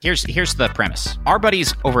Here's the premise. Our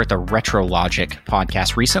buddies over at the Retro Logic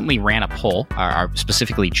podcast recently ran a poll,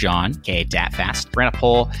 specifically John, aka DatFast, ran a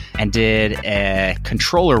poll and did a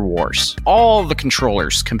controller wars. All the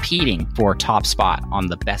controllers competing for top spot on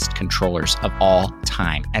the best controllers of all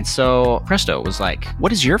time. And so Presto was like,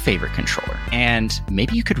 what is your favorite controller? And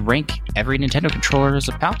maybe you could rank every Nintendo controller as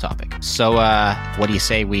a PAL topic. So what do you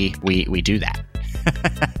say we do that?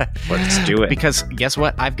 Let's do it. Because guess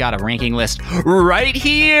what? I've got a ranking list right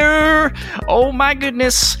here. Oh my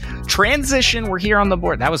goodness. Transition. We're here on the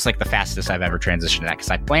board. That was like the fastest I've ever transitioned to that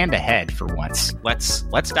because I planned ahead for once. Let's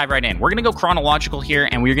dive right in. We're going to go chronological here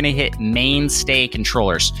and we're going to hit mainstay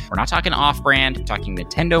controllers. We're not talking off-brand. We're talking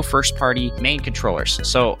Nintendo first-party main controllers.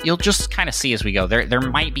 So you'll just kind of see as we go. There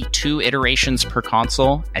might be 2 iterations per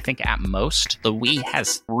console. I think at most. The Wii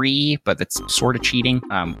has 3, but that's sort of cheating.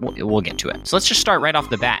 We'll get to it. So let's just start right off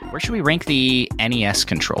the bat. Where should we rank the NES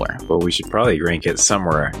controller? Well, we should probably rank it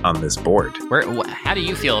somewhere on this board. How do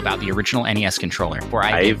you feel about the original NES controller before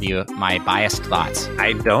I give you my biased thoughts?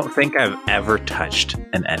 I don't think I've ever touched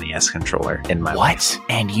an NES controller in my life.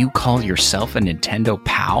 What? And you call yourself a Nintendo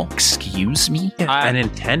PAL? Excuse me? A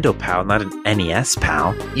Nintendo PAL, not an NES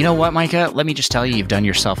PAL. You know what, Micah? Let me just tell you, you've done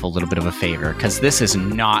yourself a little bit of a favor because this is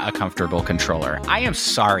not a comfortable controller. I am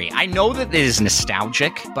sorry. I know that it is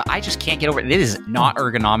nostalgic, but I just can't get over it. It is not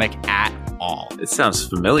ergonomic at all. It sounds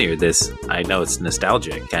familiar. I know it's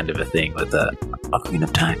nostalgic kind of a thing with Ocarina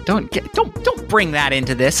of Time. Don't bring that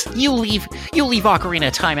into this. You leave Ocarina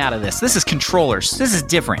of Time out of this. This is controllers. This is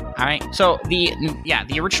different. All right. So the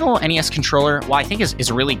original NES controller, well, I think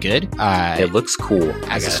is really good. It looks cool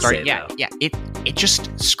as a start. Yeah. It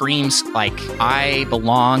just screams like I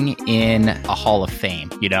belong in a Hall of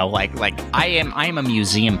Fame. You know, like I am a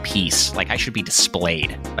museum piece. Like I should be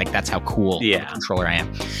displayed. Like that's how cool of a controller I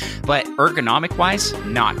am. But ergonomic wise,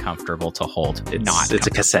 not comfortable to hold. It's a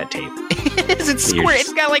cassette tape. It is. It's square.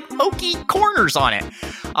 It's got like pokey corners on it.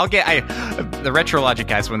 The Retro Logic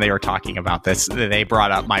guys, when they were talking about this, they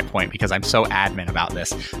brought up my point because I'm so adamant about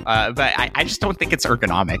this. But I just don't think it's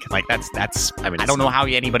ergonomic. Like that's. I don't know how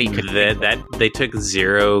anybody could. They took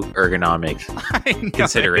zero ergonomic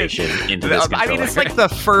consideration into this controller. I mean, it's like the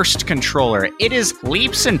first controller. It is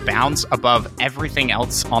leaps and bounds above everything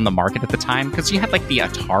else on the market at the time because you had like the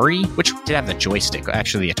Atari, which did have the joystick.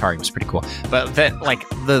 Actually, the Atari was pretty cool. But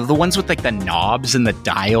the ones with like the knobs and the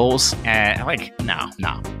dials,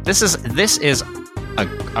 no. This is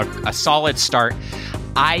a solid start.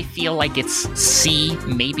 I feel like it's C,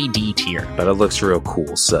 maybe D tier. But it looks real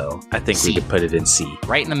cool, so I think we could put it in C.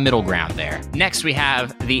 Right in the middle ground there. Next, we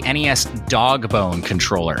have the NES Dogbone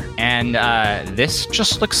controller. And this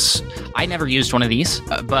just looks... I never used one of these,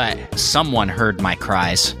 but someone heard my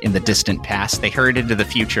cries in the distant past. They heard into the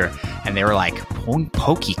future, and they were like,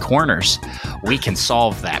 pokey corners. We can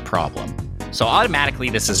solve that problem. So automatically,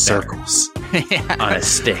 this is circles on a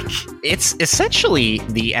stick. It's essentially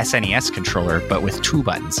the SNES controller, but with 2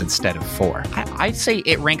 buttons instead of 4. I'd say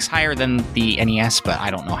it ranks higher than the NES, but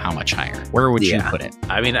I don't know how much higher. Where would you put it?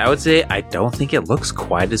 I mean, I would say I don't think it looks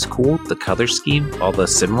quite as cool. The color scheme, although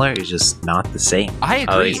similar, is just not the same. I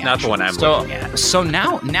agree. It's not the one I'm looking at. So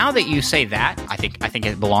now that you say that, I think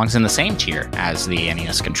it belongs in the same tier as the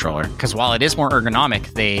NES controller. Because while it is more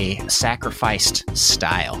ergonomic, they sacrificed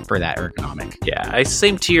style for that ergonomic. Yeah,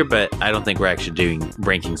 same tier, but I don't think we're actually doing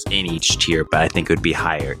rankings in each tier, but I think it would be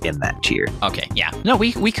higher in that tier. Okay, yeah. No,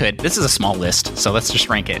 we could. This is a small list, so let's just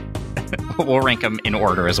rank it. We'll rank them in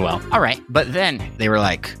order as well. All right, but then they were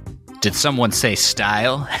like, did someone say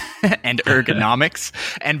style and ergonomics?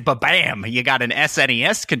 And ba-bam, you got an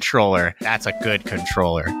SNES controller. That's a good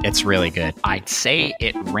controller. It's really good. I'd say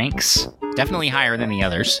it ranks definitely higher than the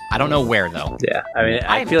others. I don't know where, though. Yeah, I mean,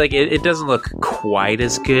 I feel like it doesn't look quite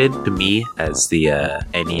as good to me as the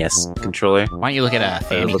NES controller. Why don't you look at a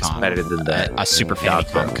Famicom? It looks better than a Super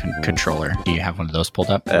Famicom controller. Do you have one of those pulled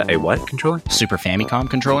up? A what controller? Super Famicom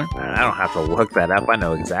controller? I don't have to look that up. I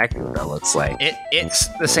know exactly what that looks like. It's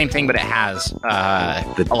the same thing, but it has a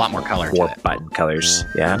lot more color. 4 button colors.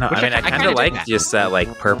 Yeah, no, I mean, I kind of like just that like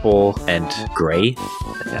purple and gray.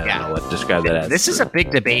 I don't know what to describe that as. This is a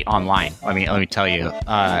big debate online. Let me tell you.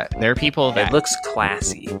 There are people that... It looks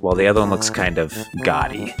classy, while the other one looks kind of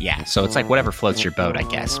gaudy. Yeah, so it's like whatever floats your boat, I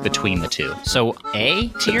guess, between the two. So A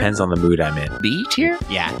tier? Depends on the mood I'm in. B tier?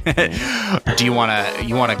 Yeah. Do you want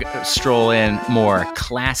to stroll in more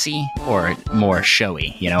classy or more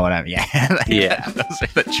showy? You know what I mean? Yeah. Yeah. Those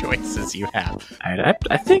are the choices you have.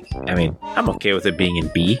 I think I'm okay with it being in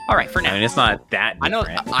B. All right, for now. I mean, it's not that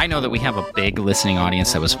different. I know that we have a big listening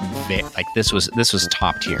audience that was this was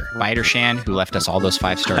top tier. Biter Shan, who left us all those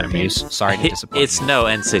 5-star reviews. Sorry to disappoint. It's no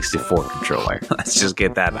N64 controller. Let's just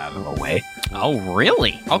get that out of the way. Oh,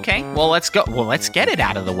 really? Okay. Well, let's go. Well, let's get it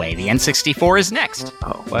out of the way. The N64 is next.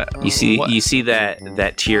 Oh, what? You see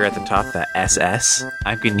that tier at the top, that SS?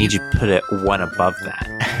 I'm gonna need you to put it one above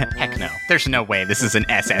that. Heck no. There's no way this is an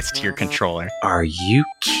SS tier controller. Are you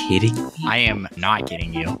kidding me? I am not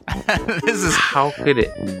kidding you. How could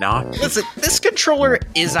it not? Listen, this controller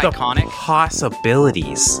is iconic.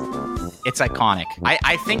 Possibilities. It's iconic.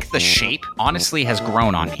 I think the shape honestly has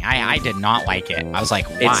grown on me. I did not like it. I was like,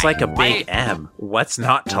 why? It's like a big M. What's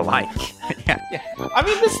not to like? Yeah. I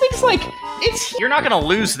mean, this thing's like, you're not going to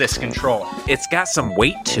lose this controller. It's got some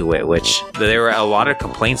weight to it, which there were a lot of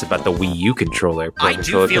complaints about the Wii U controller. I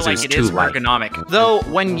do feel like it is ergonomic. Though,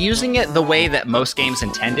 when using it the way that most games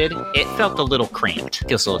intended, it felt a little cramped. It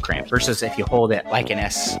feels a little cramped. Versus if you hold it like an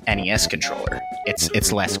SNES controller,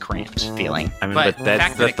 it's less cramped feeling. I mean, but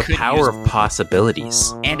that's the power of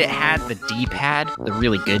possibilities. And it had the D-pad, the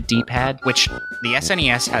really good D-pad, which the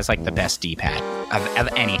SNES has like the best D-pad of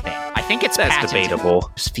anything. I think it's debatable.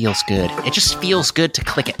 It just feels good. It just feels good to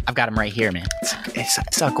click it. I've got them right here, man.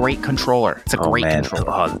 It's a great controller. It's a great controller.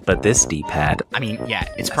 Oh, but this D-pad. I mean,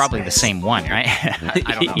 yeah, it's probably the same one, right? I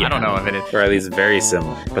don't know. Yeah. I don't know if it is. Or at least very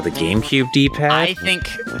similar. But the GameCube D-pad? I think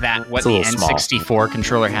that what the N64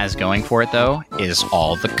 controller has going for it, though, is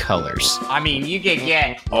all the colors. I mean, you could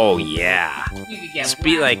get... Oh, yeah. You could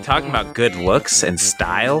get... Like, talking about good looks and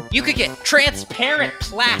style. You could get transparent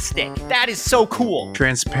plastic. That is so cool.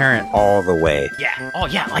 Transparent all the way. Yeah. Oh,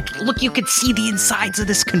 yeah. Like, look, you could see the insides of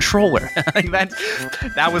this controller. Like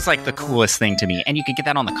that was like the coolest thing to me. And you could get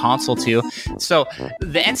that on the console too. So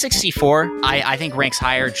the N64, I think ranks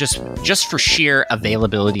higher just for sheer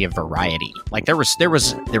availability of variety. Like there was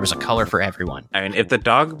a color for everyone. I mean, if the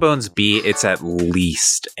dog bones B, it's at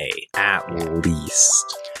least A. At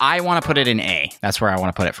least. I want to put it in A. That's where I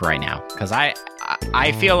want to put it for right now. Because I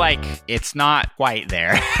feel like it's not quite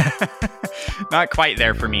there. Not quite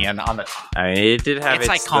there for me. And on the, I mean, it did have it's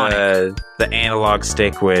iconic. The analog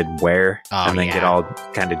stick would wear and then get all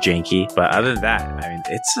kind of janky. But other than that, I mean,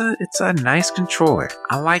 it's a nice controller.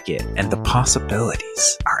 I like it, and the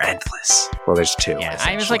possibilities are endless. Well, there's two. Yeah,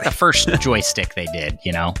 it was like the first joystick they did,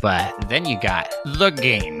 But then you got the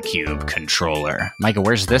GameCube controller. Micah,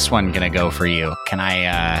 where's this one gonna go for you? Can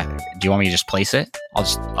I? Do you want me to just place it? I'll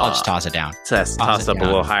just toss it down. Toss up a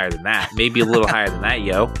little higher than that. Maybe a little higher than that,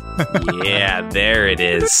 yo. Yeah, there it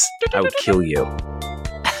is. I would kill you.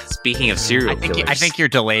 Speaking of serial killers. I think you're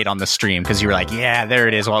delayed on the stream because you were like, yeah, there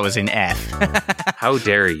it is while it was in F. How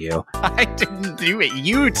dare you? I didn't do it.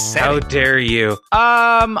 You said How dare you?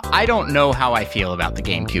 I don't know how I feel about the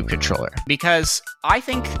GameCube controller because I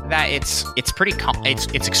think that it's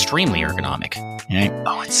extremely ergonomic. Right?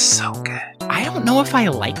 Oh, it's so good. I don't know if I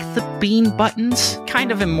like the bean buttons.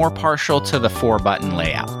 Kind of am more partial to the 4-button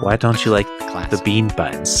layout. Why don't you like the bean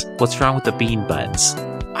buttons? What's wrong with the bean buttons?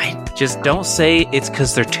 Just don't say it's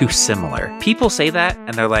because they're too similar. People say that,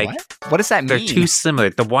 and they're like, What does that mean? They're too similar.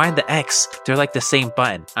 The Y and the X, they're like the same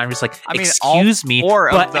button. I'm just like, excuse me,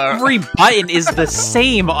 but every button is the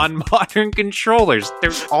same on modern controllers.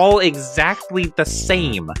 They're all exactly the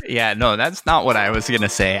same. Yeah, no, that's not what I was gonna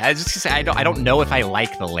say. I was just gonna say I don't know if I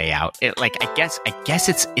like the layout. I guess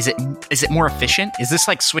is it more efficient? Is this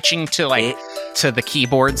like switching to to the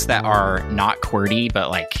keyboards that are not QWERTY, but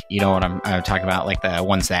like you know what I'm talking about, like the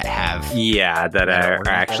ones that have that are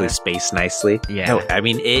actually spaced nicely. Yeah, no, I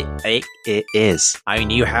mean it is. I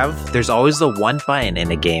mean there's always the one button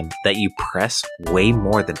in a game that you press way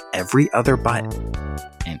more than every other button.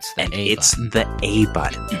 It's the A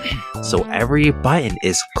button. So every button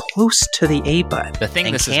is close to the A button. The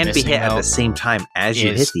thing this can is be hit at the same time as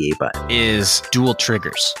you hit the A button. Is dual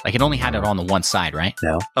triggers. Like it only had it on the one side, right?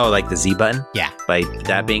 No. Oh, like the Z button? Yeah. By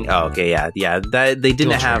that being yeah. That they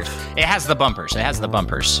didn't have. It has the bumpers.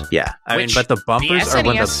 Yeah. I mean, but the bumpers are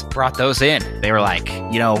when the brought those in. They were like,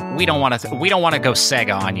 we don't want to go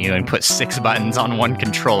Sega on you and put 6 buttons on one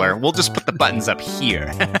controller. We'll just put the buttons up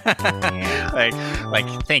here.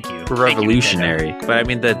 like. Thank you. Revolutionary. But I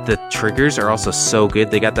mean, the triggers are also so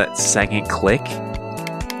good. They got that second click.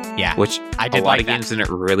 Yeah. Which a lot of games didn't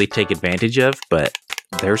really take advantage of, but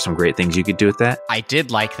there are some great things you could do with that. I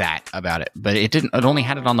did like that about it, but it only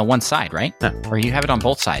had it on the one side, right? No. Or you have it on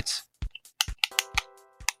both sides.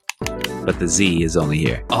 but the Z is only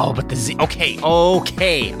here. Oh, but the Z. Okay.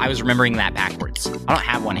 I was remembering that backwards. I don't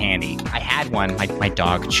have one handy. I had one. My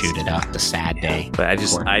dog chewed it up. The sad day. But I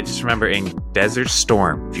just remember in Desert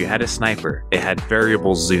Storm, if you had a sniper, it had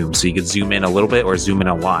variable zoom, so you could zoom in a little bit or zoom in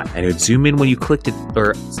a lot, and it would zoom in when you clicked it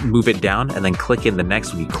or move it down, and then click in the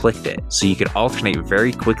next when you clicked it. So you could alternate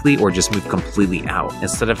very quickly or just move completely out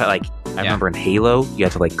instead of I remember in Halo, you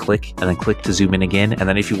had to click and then click to zoom in again, and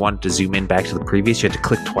then if you wanted to zoom in back to the previous, you had to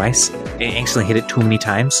click twice and instantly hit it too many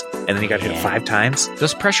times, and then you got to hit 5 times.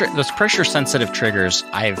 Those pressure sensitive triggers,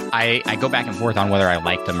 I go back and forth on whether I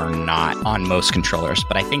liked them or not on most controllers,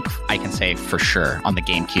 but I think I can say for sure on the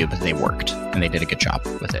GameCube they worked and they did a good job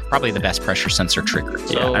with it. Probably the best pressure sensor trigger.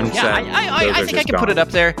 So I think I can put it up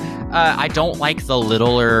there. I don't like the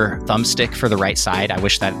littler thumbstick for the right side. I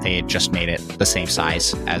wish that they had just made it the same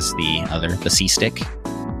size as the C stick.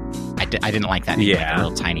 I didn't like that. A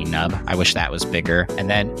little tiny nub. I wish that was bigger. And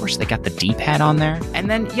then, of course, they got the D-pad on there. And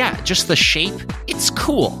then, just the shape. It's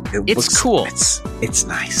cool. It's cool. It's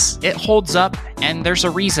nice. It holds up, and there's a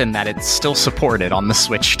reason that it's still supported on the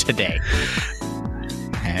Switch today.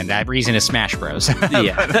 And that reason is Smash Bros.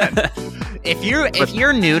 If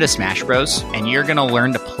you're new to Smash Bros. And you're going to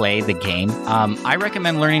learn to play the game, I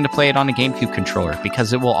recommend learning to play it on a GameCube controller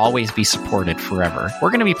because it will always be supported forever. We're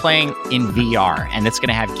going to be playing in VR, and it's going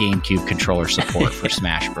to have GameCube controller support for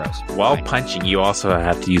Smash Bros. While punching, you also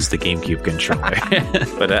have to use the GameCube controller.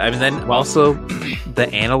 But then also the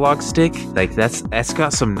analog stick, that's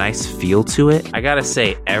got some nice feel to it. I gotta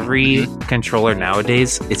say, every controller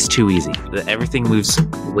nowadays, it's too easy. Everything moves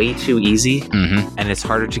way too easy, and it's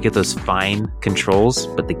harder to get those fine controls,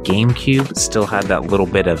 but the GameCube still had that little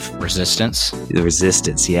bit of resistance. The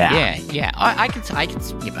resistance, yeah. I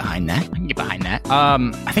can get behind that.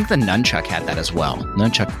 I think the nunchuck had that as well.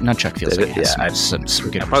 Nunchuck feels like it has some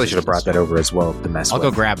good. I probably should have brought that over as well to mess with.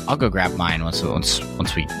 I'll go grab mine once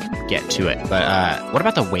we get to it. But what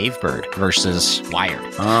about the Wavebird versus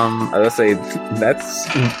Wired? I would say that's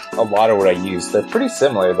a lot of what I use. They're pretty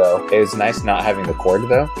similar though. It was nice not having the cord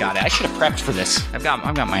though. Got it. I should have prepped for this. I've got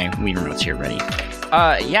my Wii remotes here ready.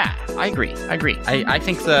 I agree. I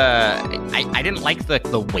think I didn't like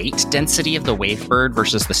the weight density of the Wavebird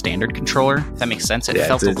versus the standard controller. If that makes sense.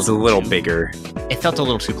 It's a little bigger. It felt a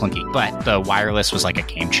little too clunky, but the wireless was like a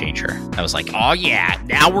game changer. I was like, oh yeah,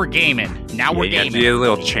 now we're gaming. We're gaming. You have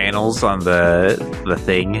little channels on the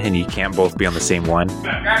thing, and you can't both be on the same one.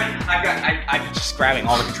 I'm just grabbing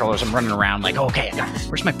all the controllers. I'm running around like, okay, I got this.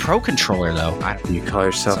 Where's my Pro controller though? You call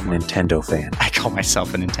yourself a Nintendo fan. I call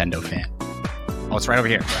myself a Nintendo fan. Oh, it's right over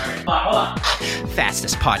here. Hold on.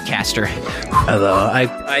 Fastest podcaster. Although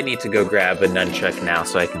I need to go grab a nunchuck now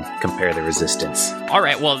so I can compare the resistance. All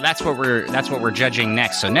right, well that's what we're judging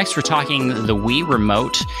next. So next we're talking the Wii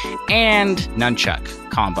remote and nunchuck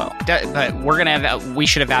combo. But we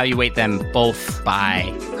should evaluate them both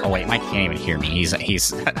by. Oh wait, Mike can't even hear me.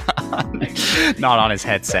 He's not on his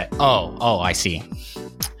headset. Oh, I see.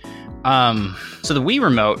 So the Wii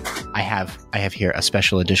remote, I have here a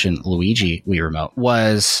special edition Luigi Wii remote,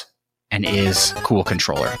 was and is a cool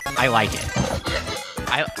controller. I like it.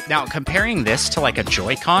 Now comparing this to a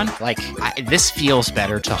Joy-Con, this feels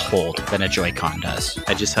better to hold than a Joy-Con does.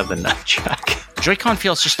 I just have the nunchuck. Joy-Con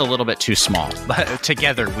feels just a little bit too small, but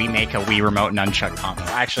together we make a Wii remote nunchuck combo.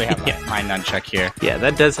 I actually have my nunchuck here. Yeah,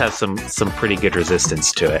 that does have some pretty good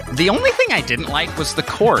resistance to it. The only thing I didn't like was the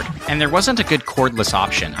cord, and there wasn't a good cordless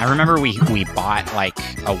option. I remember we bought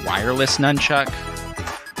a wireless nunchuck,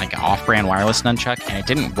 an off-brand wireless nunchuck, and it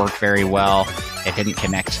didn't work very well. It didn't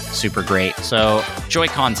connect super great. So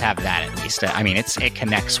Joy-Cons have that at least. I mean, it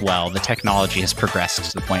connects well. The technology has progressed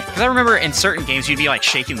to the point. Because I remember in certain games, you'd be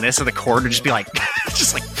shaking this, and the cord would just be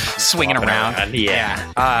just swinging around.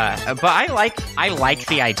 Yeah. But I like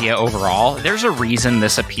the idea overall. There's a reason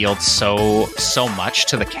this appealed so much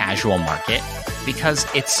to the casual market. Because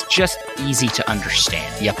it's just easy to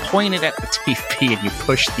understand. You point it at the TV and you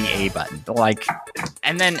push the A button.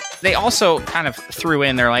 And then they also kind of threw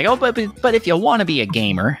in, they're like, oh, but if you want to be a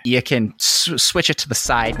gamer, you can switch it to the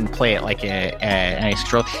side and play it like an Ace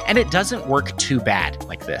controller. And it doesn't work too bad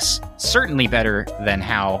like this. Certainly better than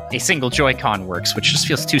how a single Joy-Con works, which just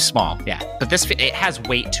feels too small. Yeah, but it has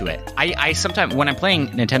weight to it. I sometimes, when I'm playing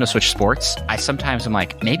Nintendo Switch Sports, I'm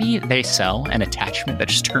like, maybe they sell an attachment that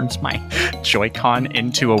just turns my Joy-Con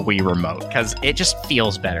into a Wii remote, because it just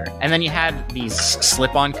feels better. And then you had these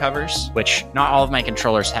slip-on covers, which not all of my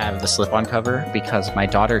controllers have the slip-on cover, because my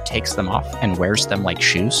daughter takes them off and wears them like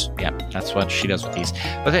shoes. Yep, that's what she does with these.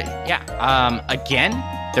 But again,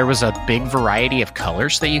 there was a big variety of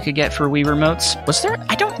colors that you could get for Wii remotes. Was there?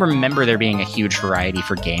 I don't remember there being a huge variety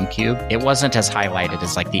for GameCube. It wasn't as highlighted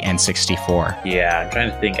as like the N64. Yeah, I'm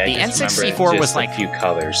trying to think. The N64 was like a few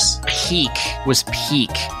colors. Peak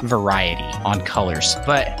variety on colors.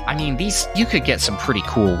 But I mean, you could get some pretty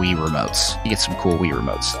cool Wii remotes. You get some cool Wii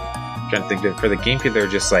remotes. Trying to think that for the GameCube, there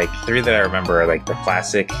were just like 3 that I remember are like the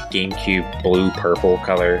classic GameCube blue, purple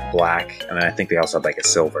color, black, and then I think they also had like a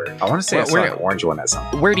silver. I want to say I saw an orange one at some.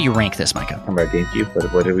 Where do you rank this, Micah? Talking about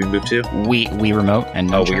GameCube, what did we move to? Wii remote and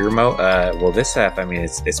nunchuck. Wii remote. Well, this stuff, I mean,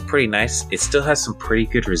 it's pretty nice. It still has some pretty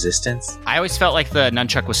good resistance. I always felt like the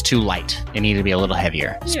nunchuck was too light. It needed to be a little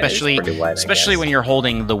heavier, especially when you're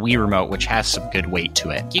holding the Wii remote, which has some good weight to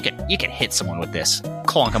it. You can hit someone with this,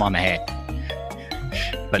 clonk them on the head.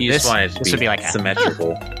 But this would be like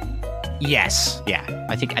symmetrical. Yes, yeah.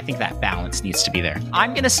 I think that balance needs to be there.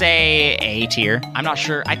 I'm gonna say A tier. I'm not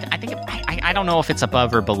sure. I don't know if it's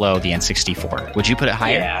above or below the N64. Would you put it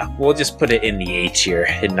higher? Yeah, we'll just put it in the A tier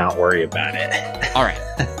and not worry about it. All right.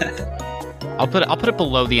 I'll put it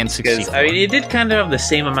below the N64. Because I mean, it did kind of have the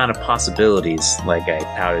same amount of possibilities. Like I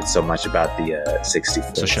touted so much about the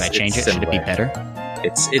 64. So should I change it? Should it be better?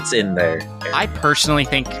 It's in there. I personally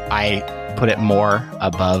think I put it more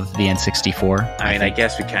above the N64. I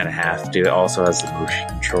guess we kind of have to. It also has the motion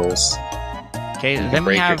controls. Okay, then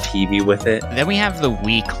we have your TV with it. Then we have the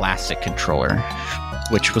Wii Classic controller,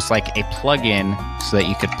 which was like a plug-in so that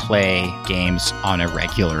you could play games on a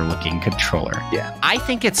regular-looking controller. Yeah. I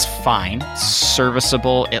think it's fine,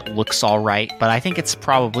 serviceable, it looks all right, but I think it's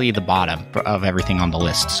probably the bottom of everything on the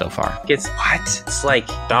list so far. It's like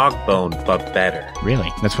Dog Bone, but better.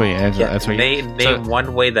 Really? That's what you name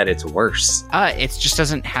one way that it's worse. It just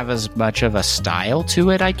doesn't have as much of a style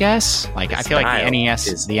to it, I guess. Like I feel like the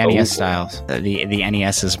NES style, the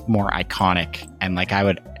NES is more iconic, and like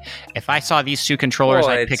if I saw these two controllers,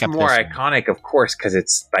 I'd pick up this. It's more iconic, of course, because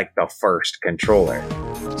it's like the first controller.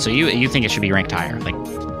 So you think it should be ranked higher? Like,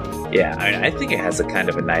 yeah, I think it has a kind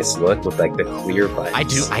of a nice look with like the clear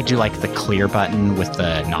buttons. I do like the clear button with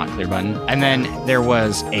the not clear button. And then there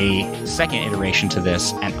was a second iteration to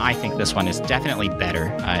this, and I think this one is definitely better.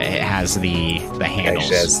 It has the handles.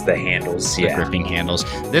 It has the handles, the gripping handles.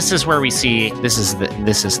 This is where we see this is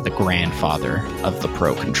the grandfather of the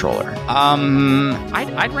Pro controller.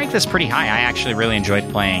 I'd rank this pretty high. I actually really enjoyed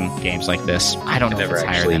playing games like this. I don't know if it's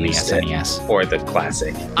higher than the SNES or the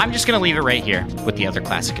classic. I'm just gonna leave it right here with the other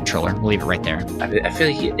classic controller. We'll leave it right there. I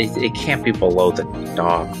feel like it can't be below the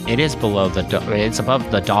dog. It is below it's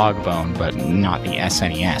above the dog bone, but not the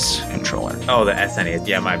SNES controller. Oh, the SNES.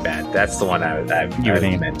 Yeah, my bad. That's the one I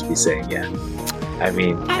meant to be saying. Yeah. I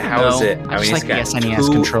mean, how is it? I mean, it's got the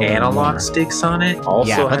SNES two analog sticks on it.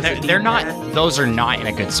 Also, yeah, but they're not. Those are not in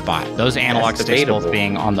a good spot. Those analog sticks both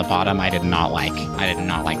being on the bottom, I did not like.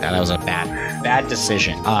 That. That was a bad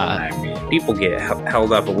decision. I mean, people get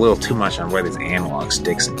held up a little too much on where these analog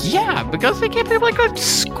sticks. Yeah, because they can't be like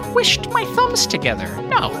squished my thumbs together.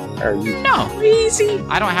 No. Are you crazy?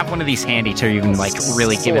 I don't have one of these handy to even like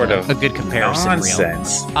really give it a good comparison.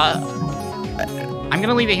 Nonsense. I'm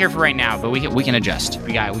gonna leave it here for right now, but we can adjust.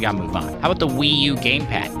 We gotta move on. How about the Wii U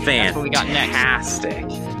gamepad? That's what we got next.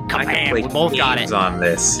 Fantastic. We both got it on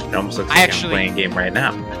this. It almost looks like I'm playing a game right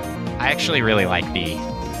now. I actually really like the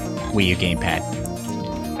Wii U gamepad.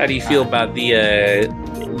 How do you feel about the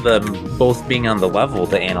both being on the level,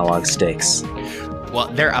 the analog sticks? Well,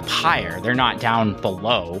 they're up higher. They're not down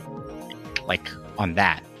below, like on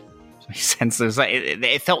that. Since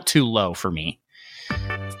it felt too low for me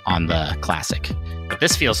on the classic. But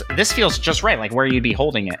this feels just right, like where you'd be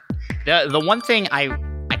holding it. The one thing I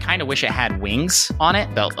kind of wish it had wings on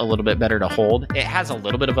it, felt a little bit better to hold. It has a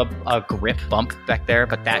little bit of a grip bump back there,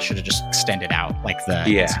 but that should have just extended out like the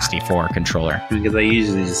 64 controller. Because I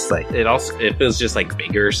usually just like it feels just like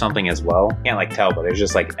bigger or something as well. Can't like tell, but there's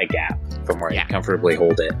just like a gap from where you comfortably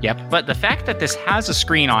hold it. Yep. But the fact that this has a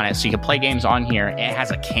screen on it, so you can play games on here, it has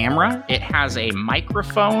a camera, it has a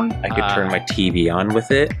microphone. I could turn my TV on with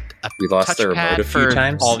it. We lost the remote a few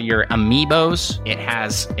times. All your amiibos. It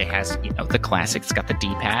has the classic. It's got the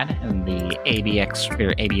D-pad and the ABX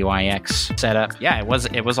or ABYX setup. Yeah, it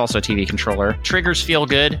was also a TV controller. Triggers feel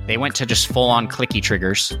good. They went to just full on clicky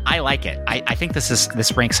triggers. I like it. I think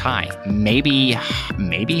this ranks high. Maybe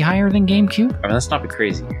higher than GameCube. I mean, let's not be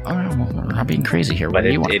crazy. Oh no, we're not being crazy here. But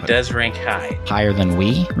it does rank high. Higher than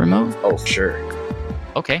Wii remote? Oh, sure.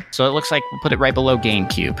 Okay, so it looks like we'll put it right below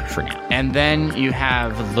GameCube for now. And then you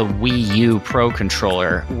have the Wii U Pro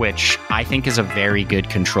controller, which I think is a very good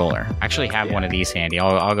controller. I actually have one of these handy.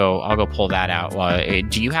 I'll go pull that out.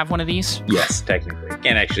 Do you have one of these? Yes, technically. I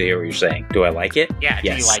can't actually hear what you're saying. Do I like it? Yeah,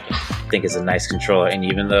 yes. Do you like it? think it's a nice controller. And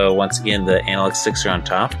even though, once again, the analog sticks are on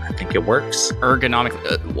top, I think it works. Ergonomic.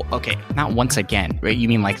 Okay, not once again. You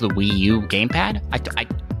mean like the Wii U gamepad?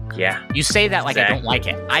 Yeah. You say that like I don't like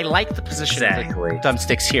it. I like the position of the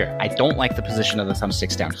thumbsticks here. I don't like the position of the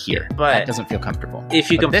thumbsticks down here. But that doesn't feel comfortable.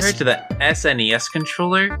 If you compare it to the SNES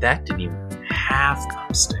controller, that didn't even have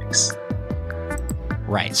thumbsticks.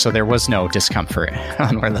 Right, so there was no discomfort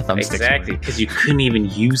on where the thumbsticks Exactly, because you couldn't even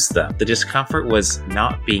use them. The discomfort was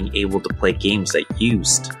not being able to play games that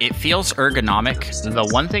used. It feels ergonomic.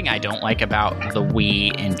 The one thing I don't like about the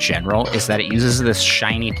Wii in general is that it uses this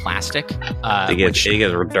shiny plastic. It gets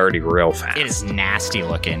dirty real fast. It is nasty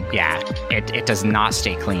looking. Yeah, it does not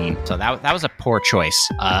stay clean. So that was a poor choice.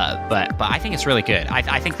 But I think it's really good.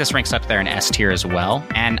 I think this ranks up there in S tier as well.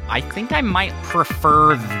 And I think I might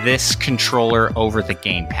prefer this controller over the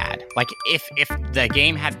gamepad. Like if the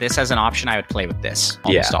game had this as an option, I would play with this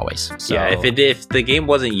almost always. So, yeah, if the game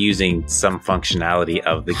wasn't using some functionality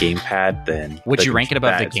of the gamepad, then would you rank it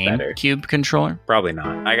above the GameCube controller? Probably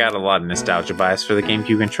not. I got a lot of nostalgia bias for the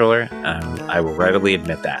GameCube controller. I will readily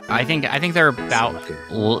admit that. I think they're about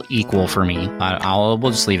equal for me.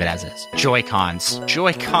 We'll just leave it as is. Joy-Cons.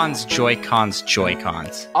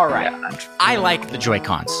 All right. Yeah. I like the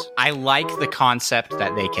Joy-Cons. I like the concept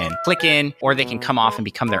that they can click in or they can come off and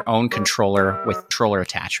become their own controller with controller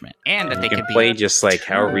attachment, and that they can play just like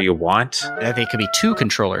however you want. That they could be two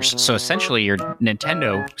controllers. So essentially, your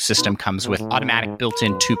Nintendo system comes with automatic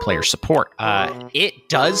built-in two-player support. It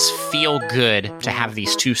does feel good to have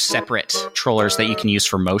these two separate controllers that you can use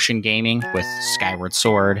for motion gaming with Skyward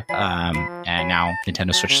Sword, and now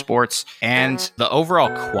Nintendo Switch Sports. And the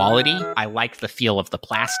overall quality, I like the feel of the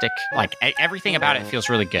plastic. Like everything about it feels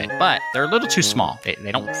really good, but they're a little too small.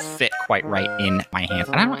 They don't fit quite right in my hands.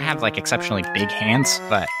 And I don't have like exceptionally big hands,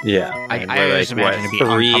 but yeah, I always imagine to be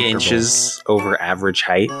 3 inches over average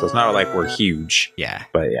height. So it's not like we're huge. Yeah,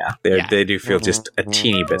 but they do feel just a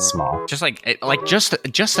teeny bit small. Just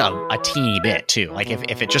just a teeny bit too. Like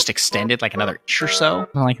if it just extended like another inch or so,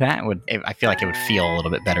 like that I feel like it would feel a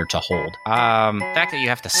little bit better to hold. The fact that you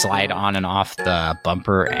have to slide on and off the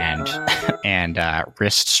bumper and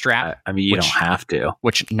wrist strap. I mean, you don't have to,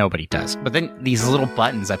 which nobody does. But then these little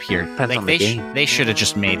buttons up here, like they should have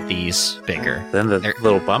just made these bigger. Then the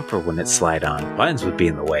little bumper wouldn't slide on. Buttons would be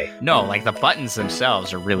in the way. No, like the buttons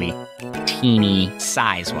themselves are really teeny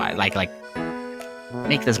size-wise. Like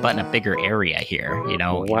make this button a bigger area here, you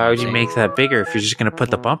know. Why would you make that bigger if you're just going to put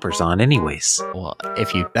the bumpers on anyways? Well,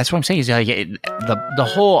 that's what I'm saying is like the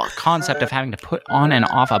whole concept of having to put on and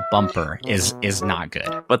off a bumper is not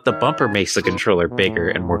good. But the bumper makes the controller bigger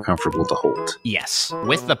and more comfortable to hold. Yes.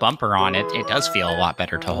 With the bumper on it does feel a lot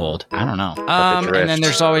better to hold. I don't know. And then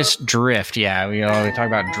there's always drift. Yeah, we talk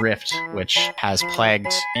about drift, which has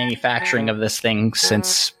plagued manufacturing of this thing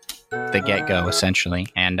since the get-go, essentially.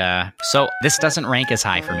 And so this doesn't rank as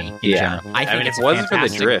high for me in general. I think it wasn't for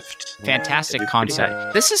the drift. Fantastic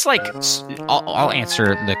concept. This is like, I'll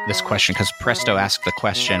answer this question because Presto asked the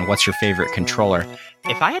question, what's your favorite controller?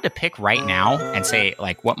 If I had to pick right now and say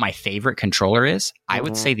like what my favorite controller is, I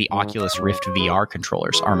would say the Oculus Rift VR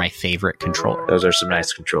controllers are my favorite controller. Those are some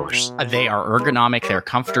nice controllers. They are ergonomic, they're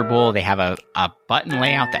comfortable, they have a button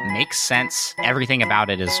layout that makes sense. Everything about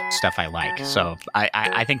it is stuff I like. So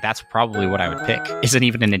I think that's probably what I would pick. Isn't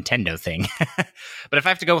even a Nintendo thing. But if I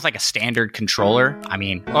have to go with like a standard controller, I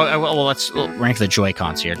mean, let's rank the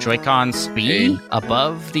Joy-Cons here. Joy-Cons B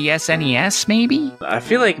above the SNES, maybe? I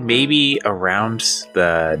feel like maybe around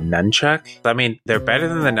the nunchuck. I mean, they're better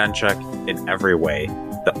than the nunchuck in every way.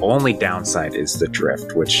 The only downside is the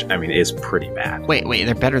drift, which, I mean, is pretty bad. Wait,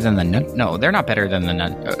 they're better than the No, they're not better than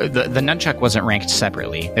the the nunchuck wasn't ranked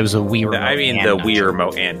separately. It was a Wii remote. I mean, the Wii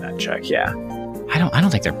remote and nunchuck, yeah. I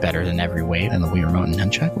don't think they're better than every way than the Wii remote and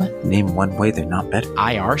nunchuck. What? Name one way they're not better.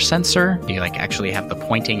 IR sensor? Do you like actually have the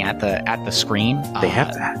pointing at the screen? They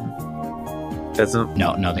have that. Doesn't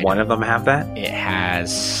one of them have that? It has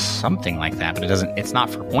something like that, but it doesn't. It's not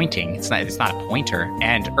for pointing. It's not a pointer.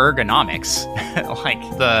 And ergonomics, like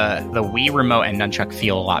the Wii remote and nunchuck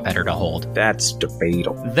feel a lot better to hold. That's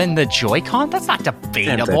debatable. Then the Joy-Con? That's not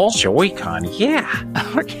debatable. The Joy-Con, yeah.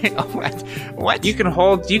 Okay. What? You can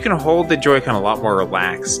hold the Joy-Con a lot more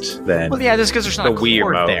relaxed than. Well, yeah, just because there's not the a cord Wii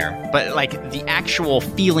remote there. But like the actual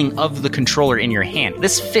feeling of the controller in your hand,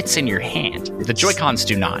 this fits in your hand. The Joy-Cons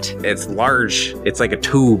do not. It's large. It's like a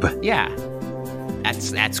tube. Yeah.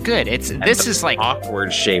 That's good. This is like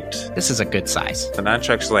awkward shaped. This is a good size. The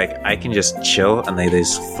nunchucks like I can just chill and they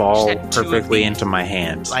just fall perfectly into my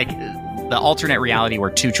hand. Like the alternate reality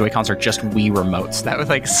where two Joy-Cons are just Wii remotes that was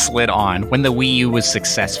like slid on when the Wii U was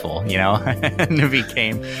successful, you know, and it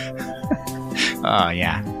became. Oh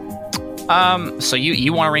yeah. So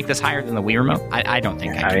you want to rank this higher than the Wii Remote? I don't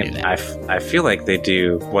think I can do that. I feel like they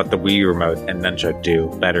do what the Wii Remote and Nunchuk do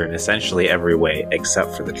better in essentially every way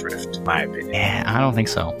except for the drift, in my opinion. Yeah, I don't think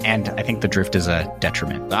so. And I think the drift is a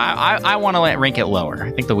detriment. I want to rank it lower.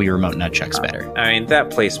 I think the Wii Remote Nunchuk's better. I mean, that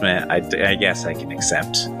placement, I guess I can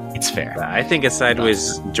accept. It's fair. But I think a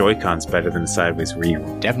sideways Joy-Con's better than a sideways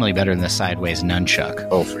Wii. Definitely better than the sideways Nunchuk.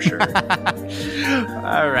 Oh, for sure.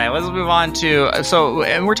 All right, let's move on to...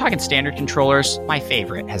 and we're talking standard controllers. My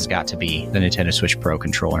favorite has got to be the Nintendo Switch Pro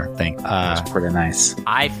controller thing. That's pretty nice.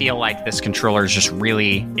 I feel like this controller is just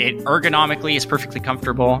really... It ergonomically is perfectly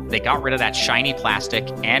comfortable. They got rid of that shiny plastic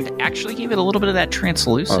and actually gave it a little bit of that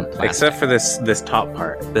translucent plastic. Except for this top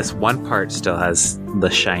part. This one part still has the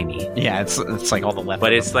shiny. Yeah, it's like all the left.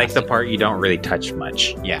 But it's like the part you don't really touch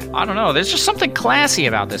much. Yeah, I don't know. There's just something classy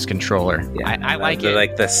about this controller. Yeah, I like it.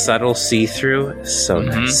 Like the subtle see-through. So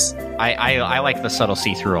nice. I like the subtle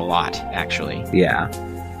see-through a lot, actually. Yeah.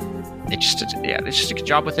 They just did a good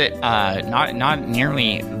job with it. Not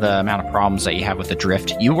nearly the amount of problems that you have with the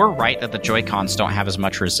drift. You were right that the Joy-Cons don't have as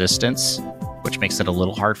much resistance, which makes it a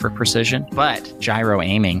little hard for precision. But gyro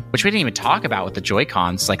aiming, which we didn't even talk about with the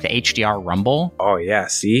Joy-Cons, like the HDR rumble. Oh, yeah,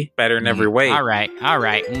 see? Better in every way. All right,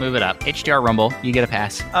 we'll move it up. HDR rumble, you get a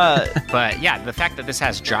pass. But yeah, the fact that this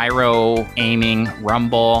has gyro aiming,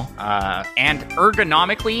 rumble, and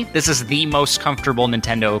ergonomically, this is the most comfortable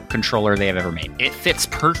Nintendo controller they have ever made. It fits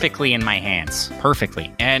perfectly in my hands.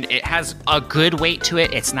 Perfectly. And it has a good weight to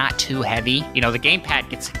it. It's not too heavy. You know, the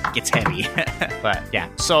gamepad gets heavy. But yeah,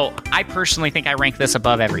 so I personally think I rank this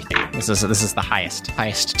above everything. This is the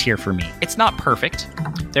highest tier for me. It's not perfect.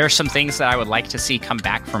 There are some things that I would like to see come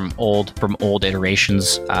back from old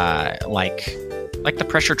iterations, like the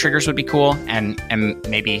pressure triggers would be cool, and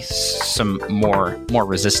maybe some more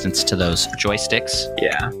resistance to those joysticks.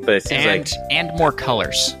 Yeah, but it seems and more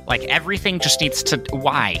colors. Like everything just needs to.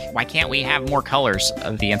 Why can't we have more colors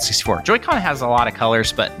of the N64? Joy-Con has a lot of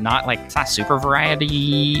colors, but not like it's not super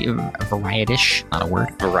varietish. Not a word.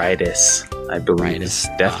 Varieties. I believe is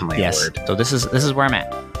definitely a word. So this is where I'm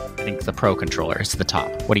at. I think the Pro controller is the top.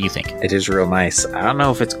 What do you think? It is real nice. I don't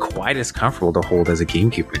know if it's quite as comfortable to hold as a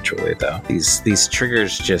GameCube controller, though. These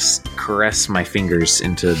triggers just caress my fingers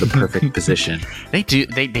into the perfect position. They do.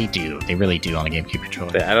 They do. They really do on the GameCube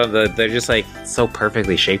controller. They're just like so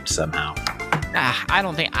perfectly shaped somehow. I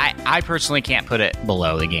don't think... I personally can't put it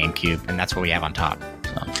below the GameCube, and that's what we have on top.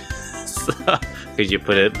 So. Could you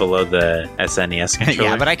put it below the SNES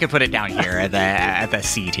controller? Yeah, but I could put it down here at the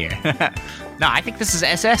C tier. No, I think this is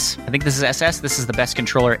SS. This is the best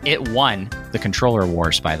controller. It won the controller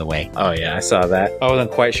wars, by the way. Oh, yeah, I saw that. I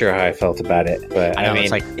wasn't quite sure how I felt about it, but I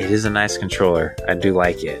mean, it is a nice controller. I do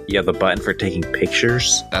like it. You have the button for taking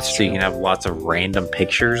pictures. That's true. So you can have lots of random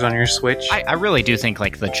pictures on your Switch. I really do think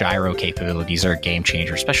like the gyro capabilities are a game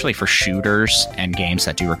changer, especially for shooters and games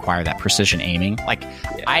that do require that precision aiming. Like,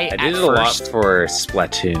 yeah, I did it a lot for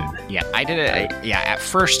Splatoon. Yeah, I did it. At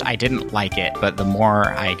first I didn't like it, but the more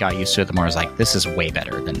I got used to it, the more I was like, this is way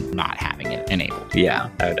better than not having it enabled. Yeah,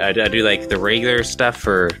 I do like the regular stuff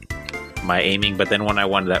for my aiming, but then when I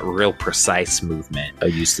wanted that real precise movement, I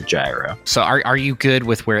used the gyro. So are you good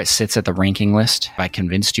with where it sits at the ranking list? Have I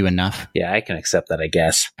convinced you enough? Yeah, I can accept that, I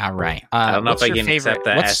guess. All right. I don't know if I can accept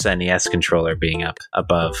the SNES controller being up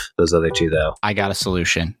above those other two, though. I got a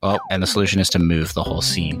solution. Oh, and the solution is to move the whole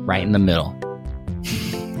scene right in the middle.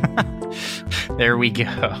 There we go.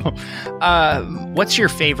 What's your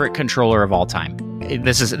favorite controller of all time?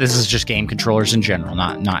 This is just game controllers in general,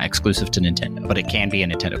 not exclusive to Nintendo, but it can be a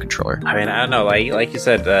Nintendo controller. I mean, I don't know. Like you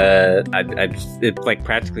said, it like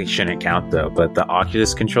practically shouldn't count though. But the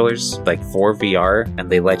Oculus controllers, like for VR, and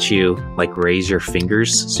they let you like raise your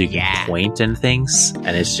fingers so you can point and things,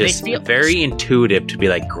 and it's just very intuitive to be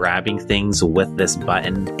like grabbing things with this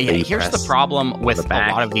button. Yeah, here's the problem with a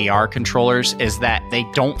lot of VR controllers is that they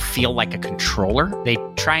don't feel like a controller. They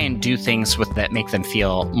try and do things with that make them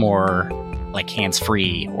feel more like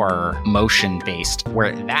hands-free or motion-based,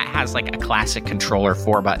 where that has like a classic controller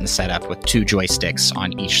 4-button setup with 2 joysticks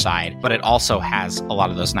on each side, but it also has a lot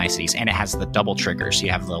of those niceties, and it has the double triggers.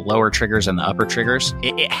 You have the lower triggers and the upper triggers.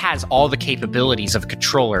 It has all the capabilities of a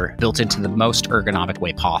controller built into the most ergonomic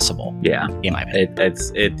way possible. Yeah, in my opinion.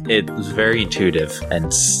 It's very intuitive,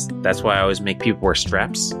 and that's why I always make people wear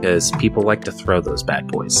straps, because people like to throw those bad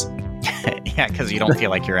boys. Yeah, because you don't feel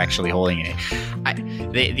like you're actually holding it.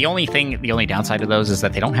 The only downside of those is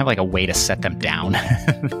that they don't have like a way to set them down.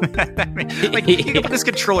 Like you can put this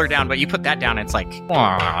controller down, but you put that down, it's like,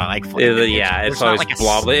 it's always like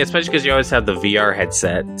wobbly, especially because you always have the VR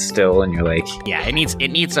headset still, and you're like, yeah, it needs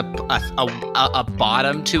a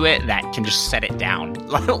bottom to it that can just set it down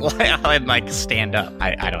and like stand up.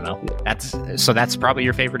 I don't know. That's probably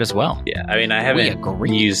your favorite as well. Yeah, I mean, I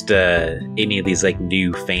haven't used any of these like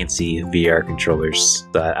new fancy VR controllers.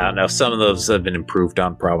 But I don't know. Some of those have been improved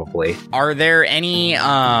on, probably. Are there any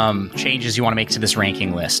changes you want to make to this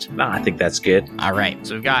ranking list? No, I think that's good. All right.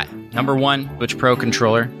 So we've got number 1, Switch Pro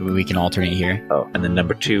controller. We can alternate here. Oh, and then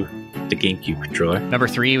number 2, the GameCube controller. Number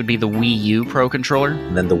 3 would be the Wii U Pro controller.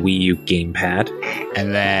 And then the Wii U gamepad.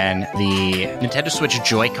 And then the Nintendo Switch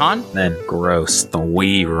Joy-Con. And then gross, the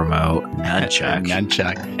Wii remote nunchuck.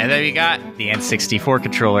 And then we got the N64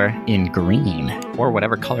 controller in green, or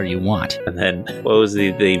whatever color you want. And then what was they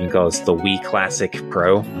even call this? The Wii Classic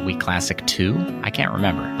Pro? Wii Classic 2? I can't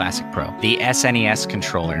remember. Classic Pro. The SNES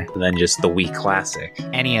controller. And then just the Wii Classic.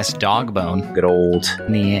 NES Dogbone. Good old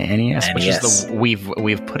the NES. Which is the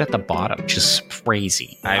we've put at the bottom, which is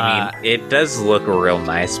crazy. I mean, it does look real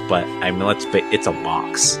nice, but I mean, it's a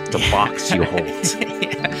box. It's a box you hold.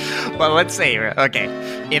 Yeah. Well, let's say, okay,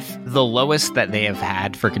 if the lowest that they have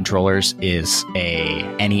had for controllers is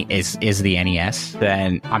is the NES,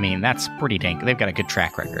 then I mean that's pretty dang. They've got a good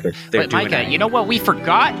track record. But Micah, you know what? We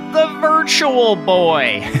forgot the Virtual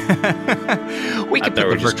Boy. We could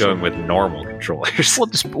just going with normal controllers.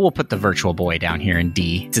 We'll put the Virtual Boy down here in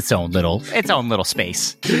D. It's its own little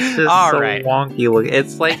space. It's just all so right. Wonky look.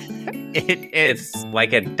 It's like it's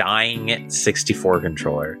like a dying 64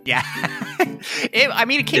 controller. Yeah.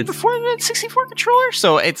 It came before the 64 controller,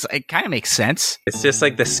 so it kind of makes sense. It's just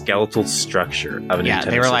like the skeletal structure of a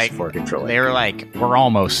Nintendo 64 controller. They were like, we're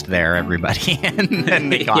almost there, everybody. And then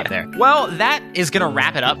they got there. Well, that is going to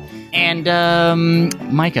wrap it up. And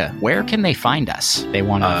Micah, where can they find us? They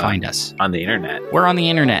want to find us. On the internet. We're on the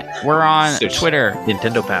internet. We're on Twitter.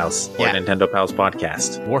 Nintendo Pals. Or Nintendo Pals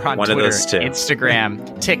Podcast. We're on Twitter, of those two.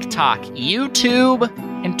 Instagram, TikTok, YouTube,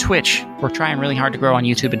 and Twitch. We're trying really hard to grow on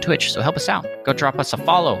YouTube and Twitch, so help us out. Go drop us a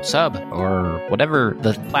follow, sub, or whatever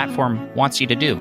the platform wants you to do.